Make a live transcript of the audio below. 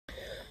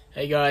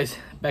Hey guys,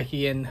 back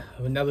again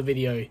with another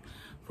video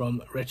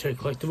from Retro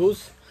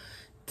Collectibles.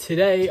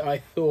 Today I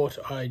thought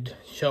I'd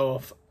show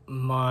off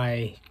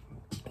my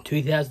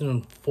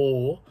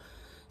 2004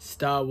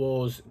 Star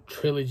Wars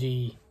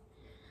trilogy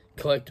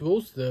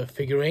collectibles, the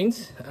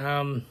figurines.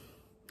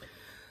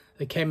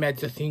 They came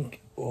out, I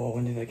think,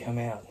 when did they come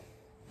out?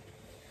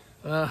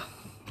 I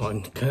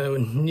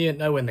don't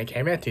know when they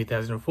came out,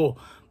 2004,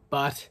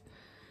 but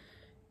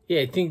yeah,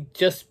 I think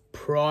just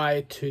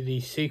prior to the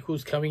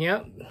sequels coming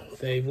out,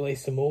 they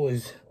released them all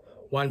as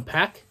one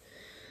pack.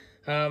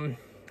 And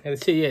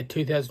let's see, yeah,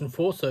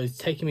 2004, so it's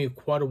taken me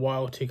quite a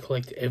while to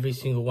collect every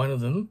single one of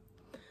them.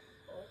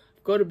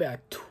 I've got about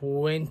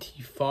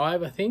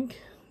 25, I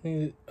think,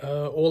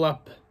 all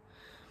up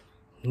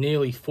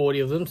nearly 40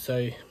 of them,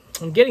 so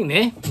I'm getting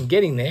there.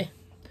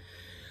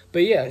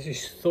 But yeah, I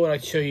just thought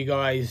I'd show you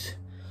guys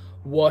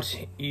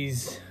what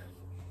is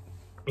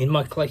in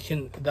my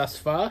collection thus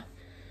far.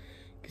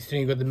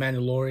 Considering you got the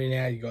Mandalorian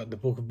out, you got the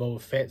Book of Boba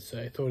Fett, so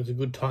I thought it was a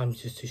good time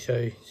just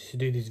to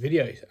do these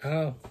videos.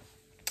 I'll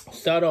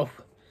start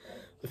off.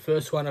 The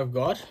first one I've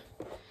got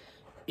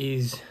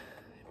is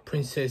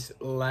Princess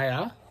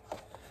Leia.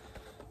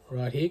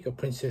 Right here, got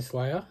Princess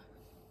Leia.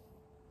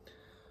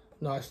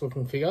 Nice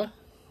looking figure.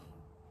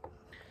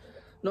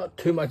 Not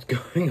too much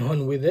going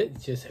on with it,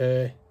 it's just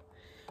her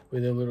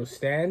with a little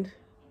stand.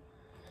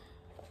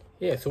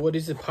 Yeah, so what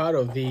is a part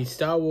of the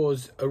Star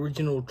Wars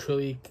original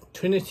trilogy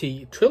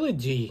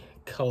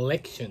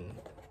collection?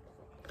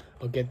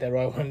 I'll get that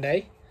right one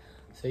day.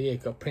 So yeah,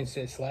 got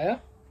Princess Leia.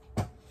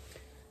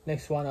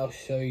 Next one I'll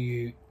show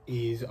you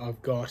is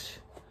I've got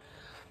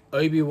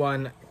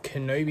Obi-Wan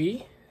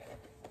Kenobi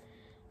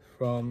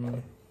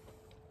from,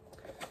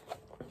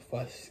 if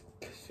I look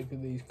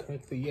at these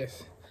correctly,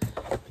 yes,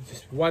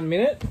 just 1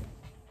 minute.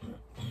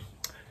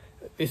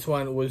 This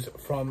one was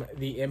from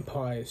The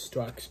Empire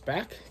Strikes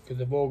Back, because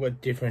they've all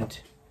got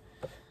different,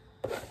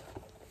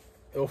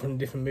 all from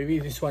different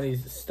movies. This one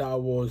is Star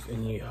Wars A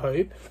New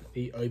Hope,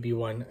 the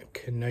Obi-Wan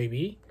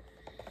Kenobi.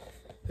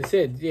 As I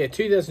said, yeah,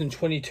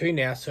 2022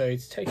 now, so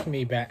it's taken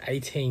me about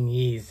 18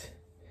 years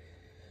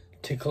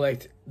to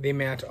collect the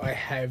amount I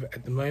have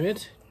at the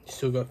moment.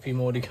 Still got a few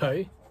more to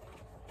go.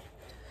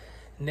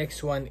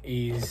 Next one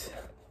is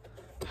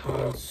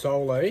Han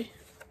Solo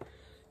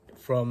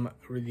from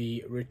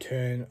the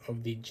Return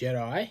of the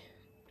Jedi,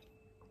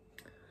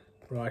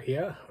 right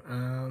here.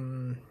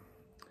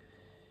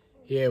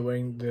 Yeah,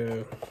 wearing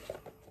the,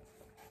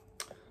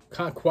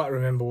 can't quite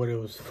remember what it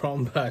was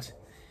from, but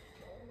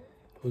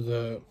it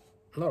was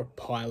not a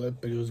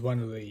pilot, but it was one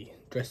of the,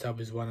 dressed up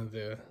as one of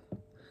the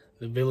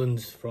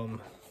villains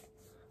from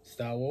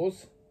Star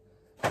Wars.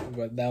 We've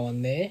got that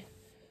one there.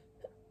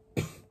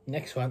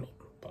 Next one,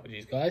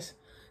 apologies guys,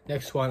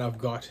 next one I've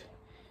got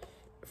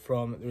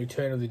from the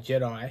Return of the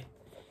Jedi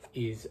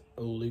is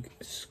Luke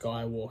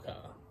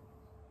Skywalker.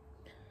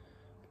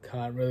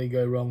 Can't really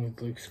go wrong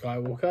with Luke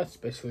Skywalker,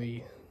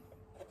 especially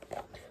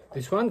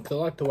this one, because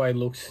I like the way it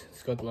looks.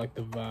 It's got like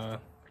the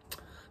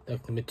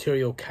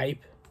material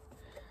cape.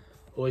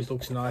 Always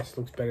looks nice,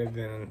 looks better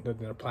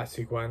than a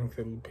plastic one,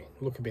 because it'll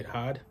look a bit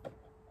hard.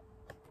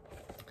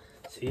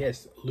 So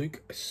yes,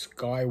 Luke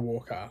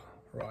Skywalker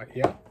right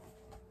here.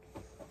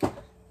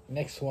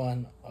 Next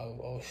one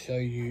I'll show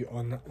you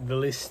on the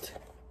list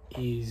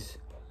is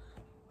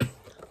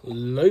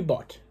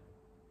Lobot.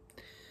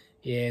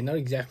 Yeah, not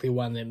exactly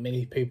one that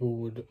many people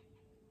would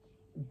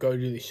go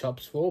to the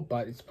shops for,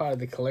 but it's part of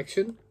the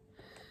collection.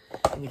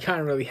 And you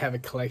can't really have a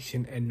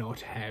collection and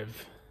not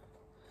have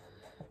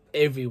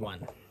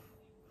everyone,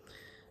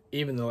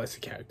 even the lesser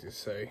characters.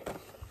 So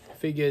I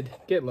figured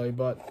get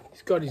Lobot.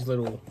 He's got his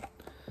little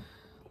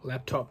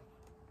laptop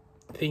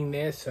thing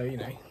there, so you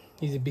know,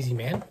 he's a busy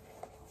man.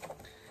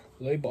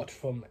 Lobot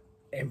from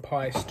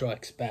Empire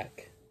Strikes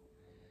Back.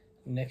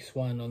 Next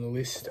one on the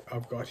list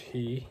I've got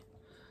here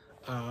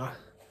are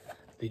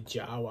the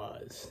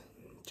Jawas.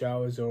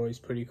 Jawas are always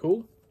pretty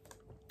cool.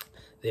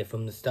 They're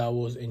from the Star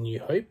Wars A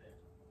New Hope.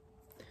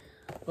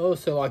 I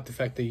also like the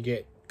fact that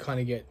you kind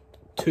of get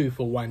 2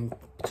 for 1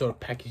 sort of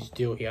package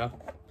deal here.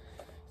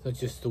 It's not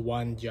just the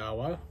one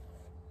Jawa,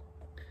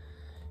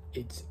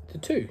 it's the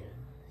 2.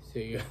 So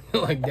you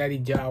got like Daddy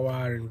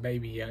Jawa and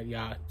Baby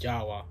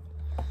Jawa.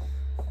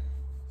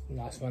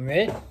 Nice one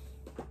there.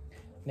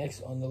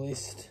 Next on the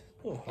list,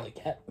 oh, holy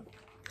cat.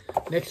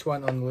 Next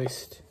one on the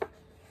list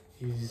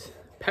is,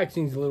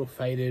 packaging's a little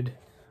faded,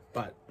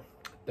 but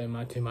don't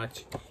mind too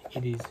much.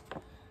 It is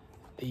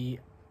the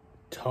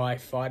TIE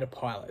Fighter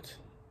Pilot.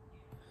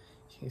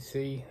 As you can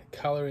see, the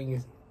colouring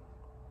is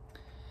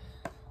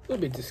a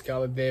little bit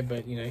discoloured there,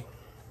 but you know,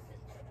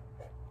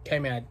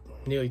 came out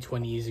nearly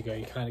 20 years ago.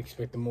 You can't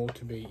expect them all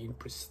to be in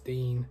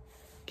pristine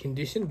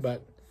condition,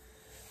 but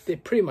they're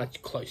pretty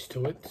much close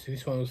to it. So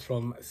this one was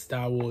from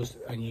Star Wars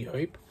A New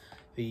Hope,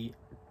 the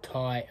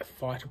TIE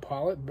Fighter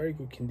Pilot, very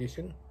good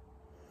condition.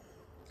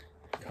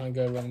 Can't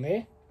go wrong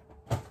there.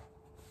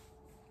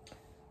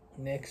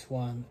 Next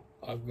one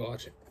I've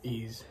got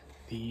is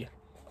the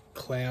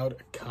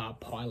Cloud Car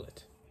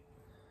Pilot.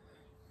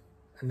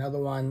 Another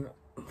one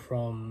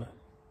from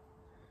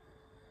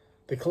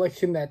the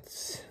collection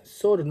that's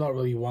sort of not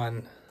really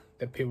one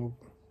that people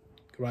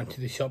run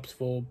to the shops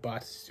for,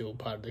 but still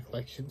part of the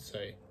collection, so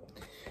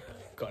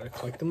gotta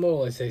collect them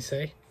all, as they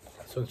say.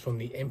 This one's from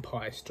The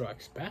Empire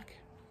Strikes Back.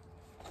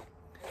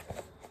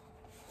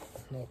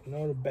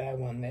 Not a bad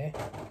one there.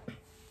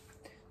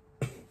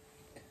 The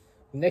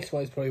next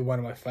one is probably one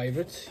of my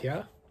favorites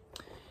here.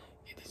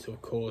 It is,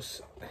 of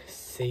course,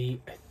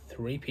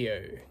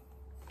 C-3PO.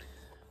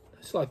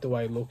 I just like the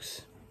way it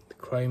looks. The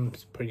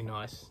chrome's pretty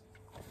nice.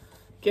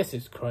 Guess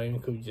it's chrome,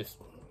 it could be just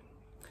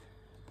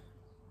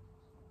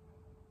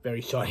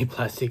very shiny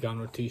plastic, I'm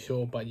not too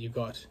sure, but you've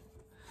got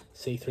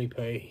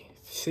C-3PO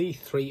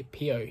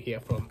here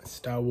from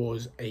Star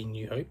Wars A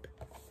New Hope.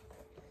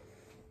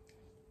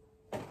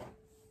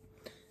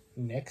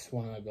 Next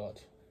one I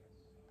got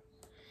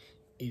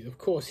is, of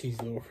course,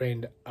 his little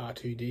friend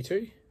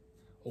R2-D2,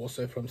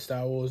 also from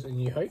Star Wars A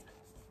New Hope.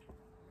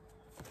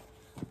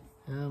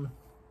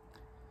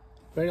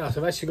 Very nice.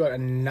 I've actually got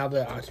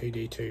another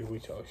R2-D2,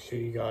 which I'll show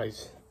you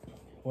guys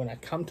when I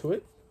come to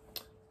it.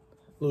 A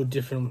little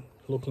different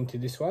looking to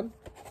this one.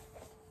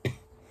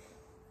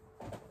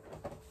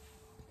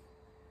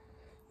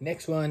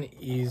 Next one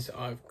is,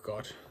 I've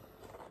got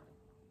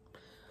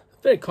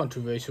very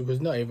controversial because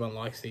not everyone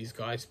likes these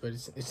guys, but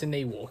it's an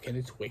Ewok and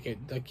it's Wicket.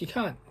 Like, you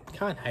can't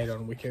hate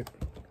on Wicket.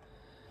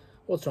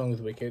 What's wrong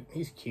with Wicket?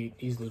 He's cute,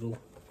 he's little.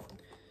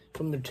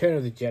 From the Return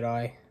of the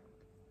Jedi,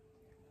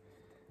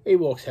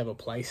 Ewoks have a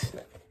place,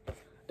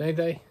 don't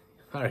they?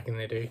 I reckon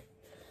they do.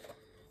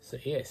 So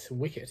yes,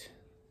 Wicket.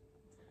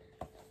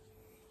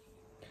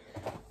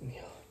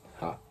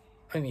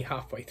 Only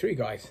halfway through,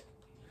 guys.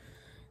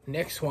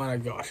 Next one I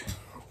got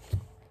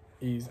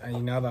is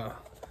another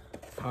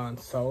Han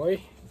Solo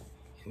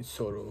in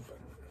sort of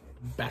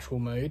battle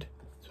mode.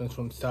 This one's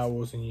from Star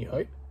Wars A New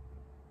Hope.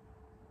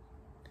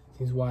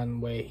 This is one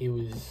where he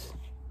was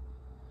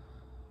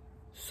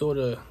sort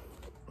of,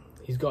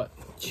 he's got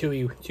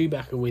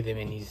Chewbacca with him,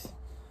 and he's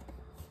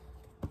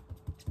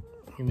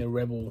in the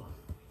rebel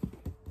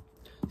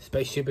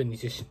spaceship, and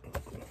he's just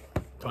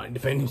trying to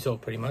defend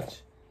himself pretty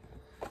much.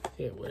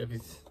 Yeah,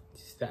 whatever's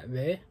just that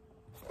there.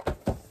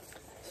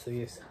 So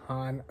yes,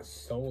 Han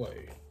Solo.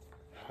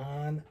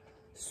 Han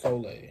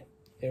Solo.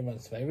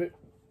 Everyone's favourite.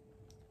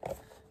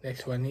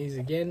 Next one is,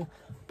 again,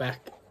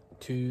 back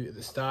to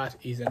the start,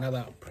 is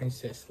another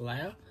Princess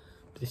Leia.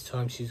 But this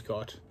time she's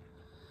got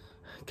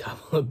a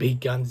couple of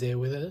big guns there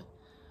with her.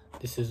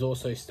 This is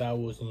also Star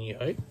Wars A New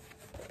Hope.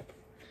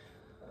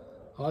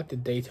 I like the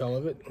detail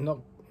of it. Not,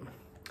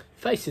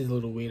 face is a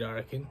little weird, I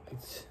reckon.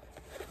 It's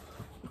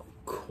not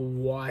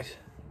quite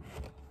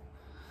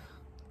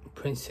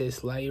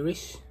Princess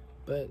Leia-ish,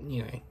 but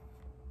you know,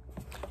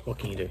 what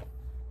can you do?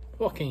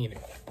 What can you do?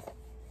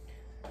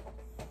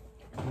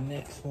 The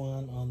next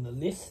one on the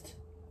list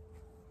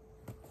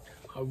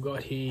I've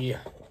got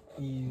here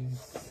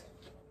is,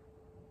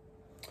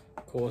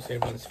 of course,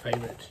 everyone's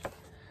favourite,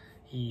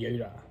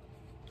 Yoda.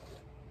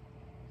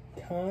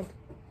 Can't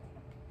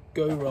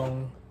go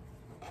wrong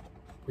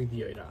with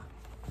Yoda.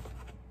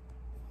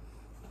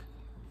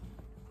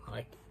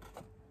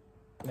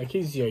 Like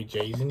he's the OG,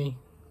 isn't he?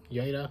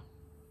 Yoda.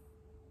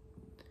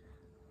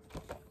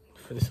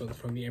 For this one's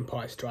from The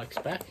Empire Strikes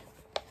Back.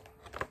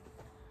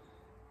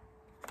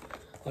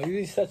 Like,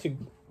 this is such a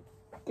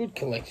good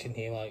collection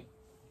here. Like,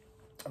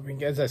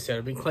 as I said,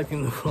 I've been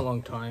collecting them for a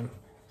long time.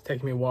 It's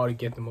taken me a while to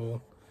get them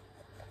all.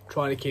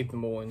 Trying to keep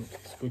them all in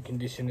as good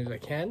condition as I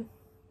can.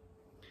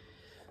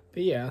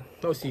 But yeah,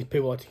 obviously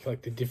people like to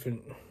collect the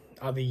different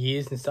other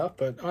years and stuff,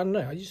 but I don't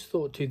know, I just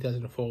thought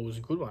 2004 was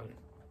a good one.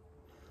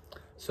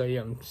 So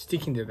yeah, I'm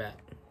sticking to that.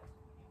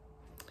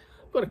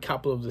 I've got a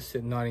couple of the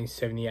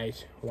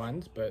 1978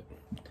 ones, but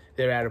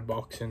they're out of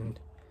box, and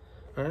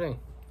I don't know.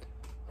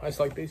 I just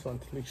like these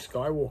ones. Luke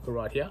Skywalker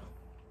right here.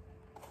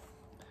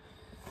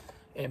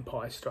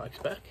 Empire Strikes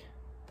Back.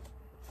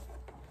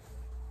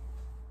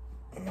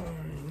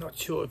 Not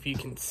sure if you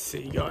can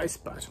see, guys,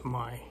 but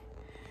my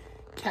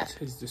cat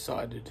has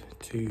decided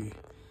to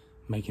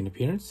make an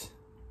appearance.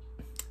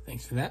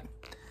 Thanks for that.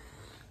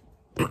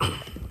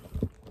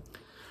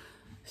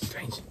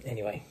 Strange.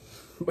 Anyway,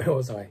 where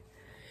was I?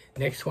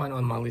 Next one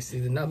on my list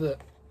is another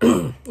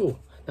ooh,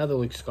 another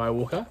Luke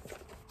Skywalker.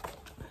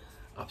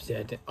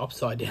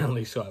 Upside down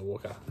Luke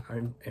Skywalker.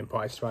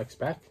 Empire Strikes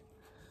Back.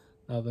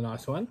 Another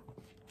nice one.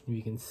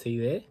 You can see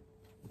there.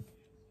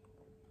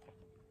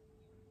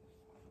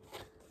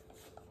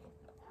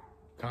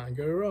 Can't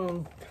go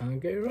wrong. Can't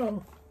go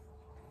wrong.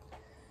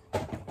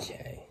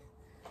 Okay.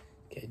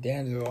 Okay,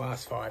 down to the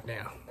last 5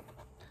 now.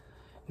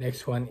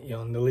 Next one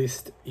on the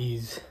list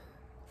is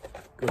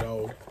good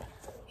old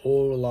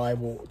all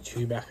reliable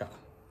Chewbacca.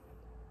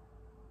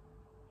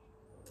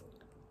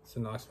 It's a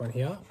nice one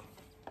here.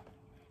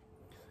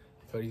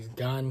 He's got his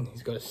gun,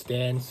 he's got a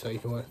stand, so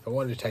if I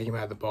wanted to take him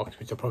out of the box,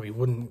 which I probably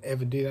wouldn't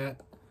ever do that,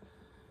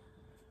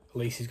 at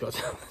least he's got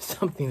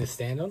something to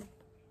stand on.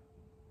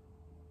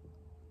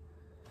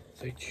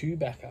 So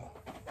Chewbacca.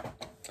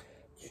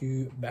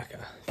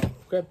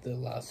 Grab the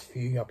last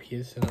few up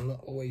here so I'm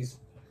not always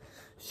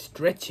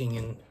stretching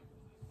and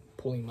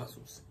pulling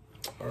muscles.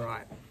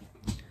 Alright,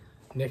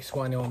 next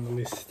one on the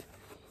list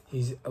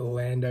is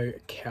Lando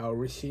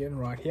Calrissian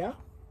right here.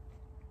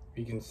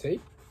 You can see.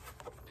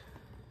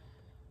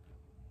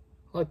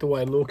 I like the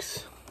way it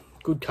looks,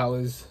 good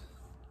colours.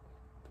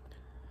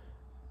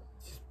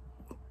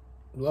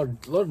 A lot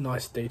of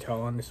nice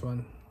detail on this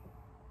one.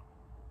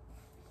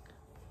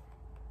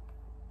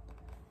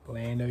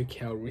 Lando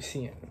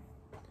Calrissian.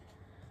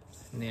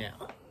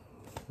 Now,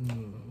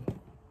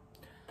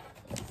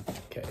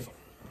 okay.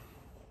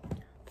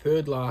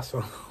 Third last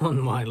one on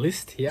my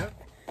list here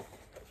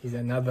is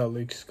another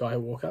Luke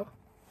Skywalker.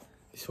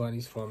 This one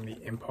is from The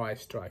Empire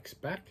Strikes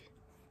Back.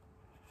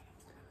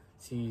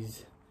 This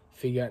is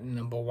figure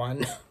number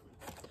 1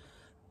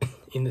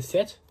 in the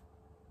set.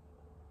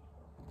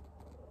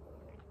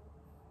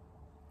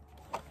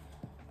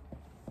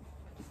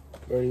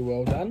 Very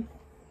well done.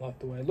 Like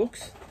the way it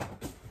looks.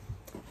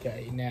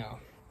 Okay, now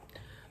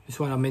this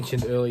one I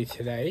mentioned earlier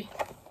today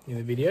in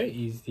the video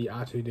is the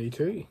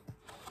R2-D2,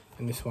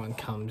 and this one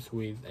comes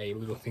with a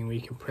little thing where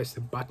you can press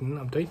the button.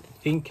 I don't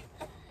think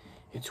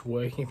it's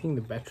working. I think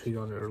the batteries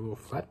on it are a little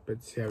flat,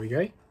 but see how we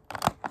go.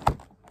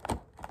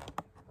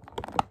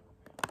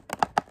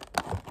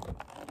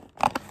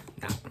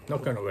 Nah,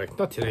 not gonna work.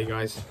 Not today,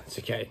 guys. It's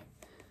okay.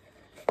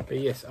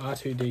 But yes,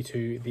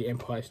 R2-D2, The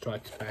Empire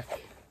Strikes Back.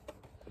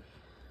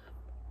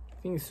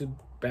 I think this is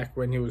back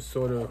when he was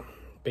sort of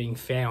being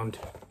found,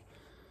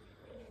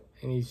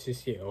 and he's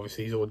just, yeah,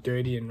 obviously he's all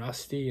dirty and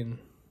rusty and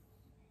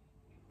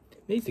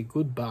needs a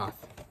good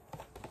bath,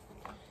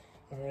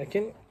 I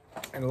reckon.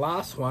 And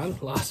last one,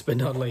 last but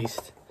not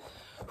least,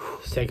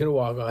 it's taken a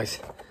while, guys,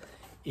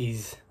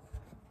 is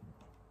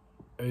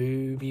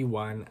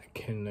Obi-Wan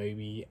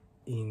Kenobi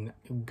in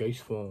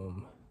ghost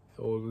form,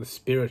 or the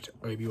spirit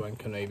Obi-Wan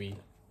Kenobi.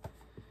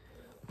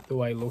 The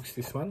way it looks,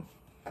 this one,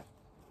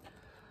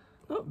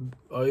 not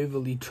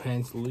overly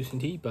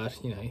translucenty,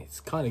 but you know, it's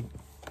kind of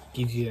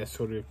gives you that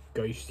sort of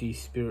ghosty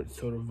spirit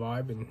sort of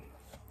vibe, and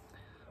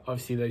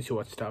obviously those who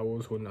watch Star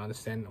Wars will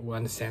understand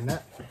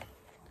that.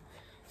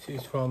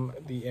 This is from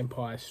The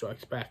Empire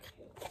Strikes Back,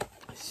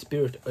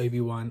 Spirit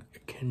Obi-Wan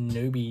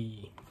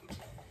Kenobi.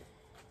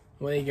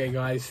 Well, there you go,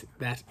 guys.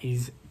 That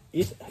is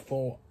it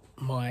for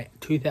my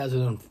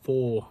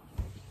 2004,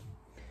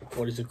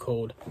 what is it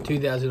called?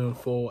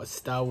 2004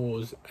 Star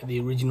Wars, the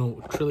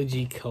original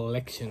trilogy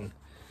collection.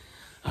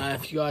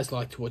 If you guys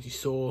liked what you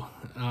saw,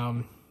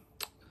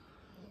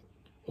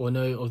 or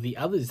know of the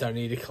others that I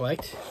need to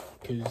collect,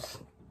 because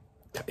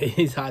it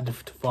is hard to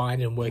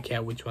find and work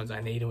out which ones I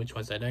need and which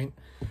ones I don't,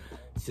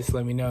 just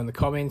let me know in the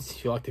comments.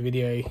 If you like the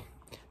video,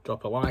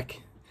 drop a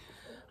like.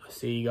 I'll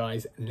see you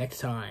guys next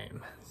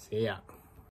time. See ya.